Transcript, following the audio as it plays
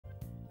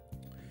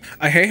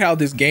I hate how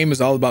this game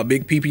is all about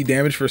big PP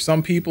damage for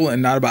some people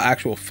and not about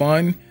actual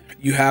fun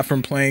you have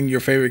from playing your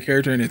favorite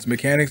character and its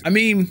mechanics. I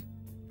mean,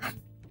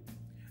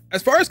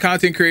 as far as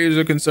content creators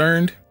are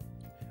concerned,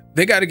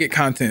 they got to get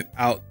content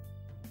out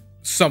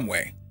some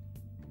way.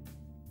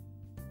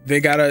 They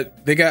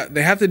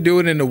have to do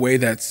it in a way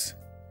that's,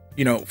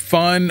 you know,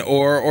 fun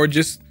or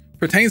just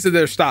pertains to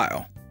their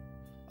style.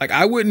 Like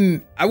I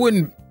wouldn't,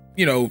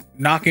 you know,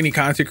 knock any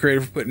content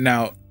creator for putting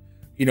out,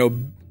 you know,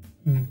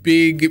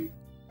 big,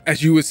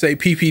 as you would say,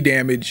 PP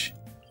damage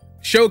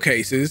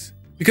showcases,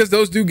 because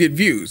those do get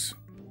views.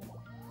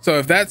 So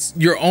if that's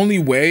your only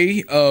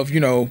way of, you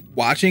know,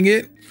 watching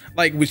it,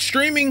 like with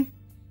streaming,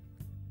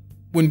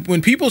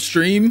 when people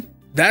stream,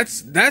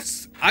 that's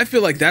I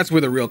feel like that's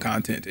where the real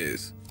content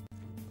is.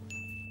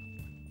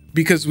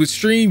 Because with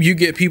stream, you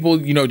get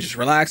people, you know, just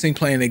relaxing,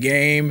 playing the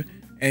game,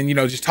 and, you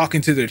know, just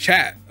talking to their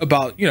chat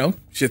about, you know,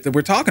 shit that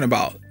we're talking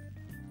about.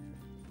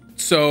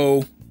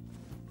 So,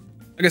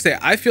 like I say,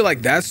 I feel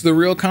like that's the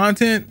real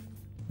content.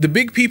 The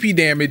big PP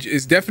damage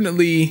is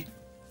definitely,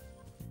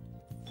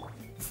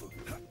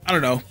 I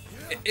don't know,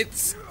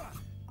 it's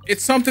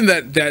something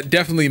that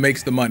definitely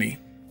makes the money.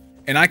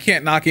 And I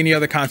can't knock any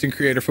other content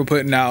creator for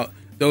putting out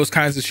those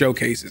kinds of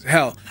showcases.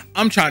 Hell,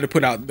 I'm trying to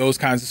put out those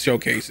kinds of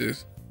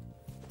showcases.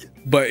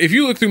 But if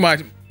you look through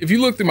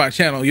my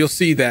channel, you'll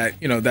see that,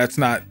 you know, that's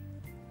not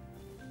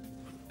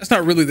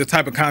really the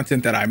type of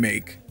content that I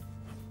make.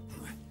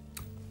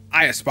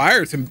 I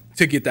aspire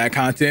to get that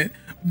content,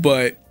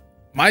 but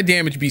my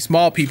damage be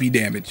small PP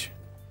damage.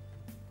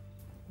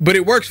 But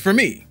it works for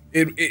me.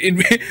 It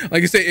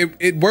like I say,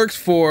 it works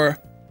for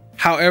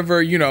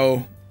however, you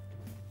know,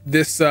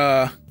 this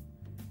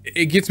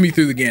it gets me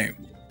through the game.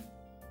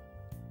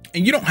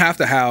 And you don't have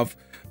to have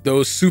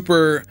those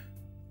super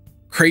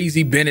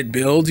crazy Bennett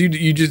builds.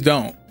 You just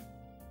don't.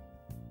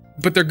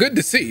 But they're good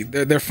to see.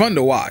 They're fun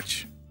to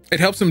watch. It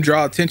helps them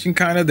draw attention,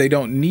 kind of. They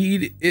don't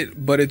need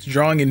it, but it's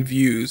drawing in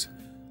views.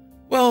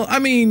 Well, I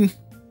mean,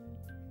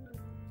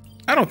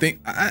 I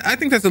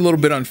think that's a little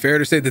bit unfair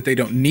to say that they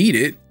don't need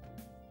it.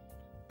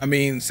 I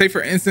mean, say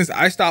for instance,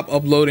 I stop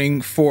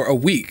uploading for a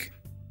week.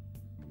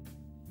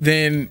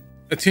 Then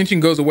attention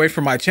goes away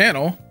from my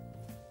channel,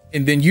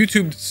 and then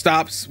YouTube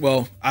stops.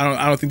 Well,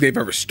 I don't think they've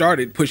ever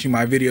started pushing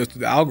my videos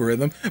through the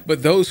algorithm,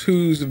 but those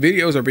whose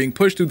videos are being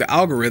pushed through the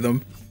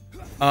algorithm,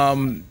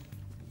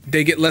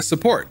 they get less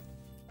support.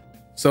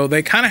 So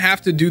they kind of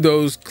have to do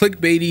those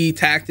clickbaity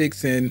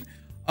tactics and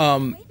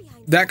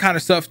that kind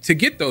of stuff to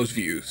get those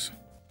views.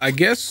 I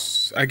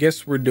guess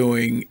we're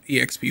doing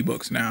EXP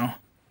books now.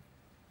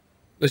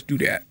 Let's do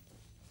that.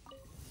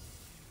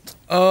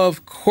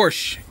 Of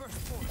course,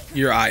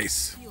 your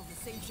ice.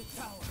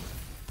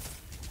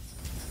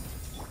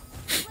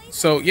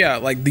 So yeah,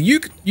 like the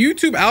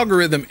YouTube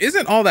algorithm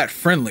isn't all that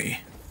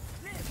friendly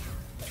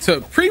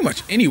to pretty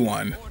much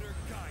anyone.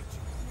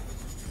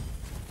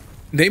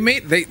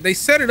 They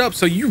set it up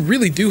so you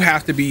really do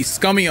have to be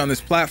scummy on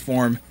this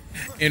platform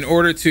in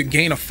order to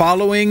gain a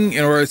following,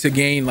 in order to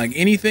gain like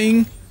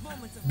anything.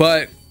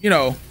 But you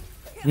know,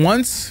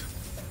 once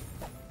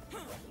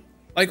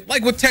like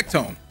with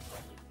Tectone,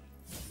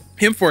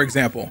 him for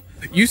example,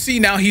 you see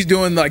now he's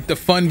doing like the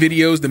fun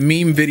videos, the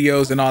meme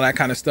videos and all that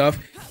kind of stuff.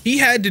 He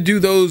had to do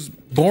those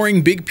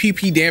boring big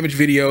PP damage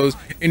videos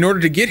in order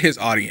to get his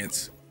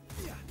audience.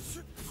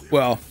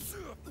 Well,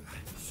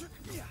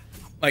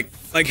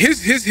 like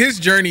his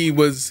journey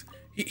was,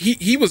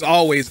 he was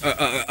always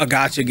a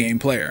gacha game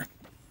player.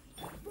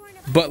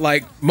 But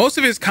like most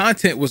of his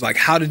content was like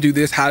how to do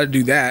this, how to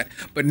do that.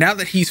 But now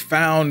that he's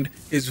found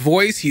his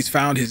voice, he's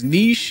found his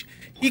niche,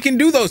 he can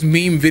do those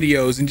meme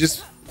videos and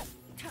just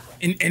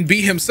and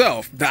be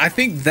himself. I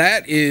think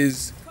that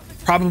is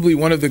probably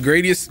one of the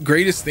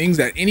greatest things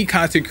that any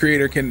content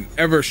creator can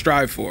ever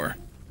strive for.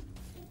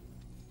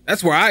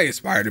 That's where I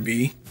aspire to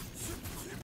be.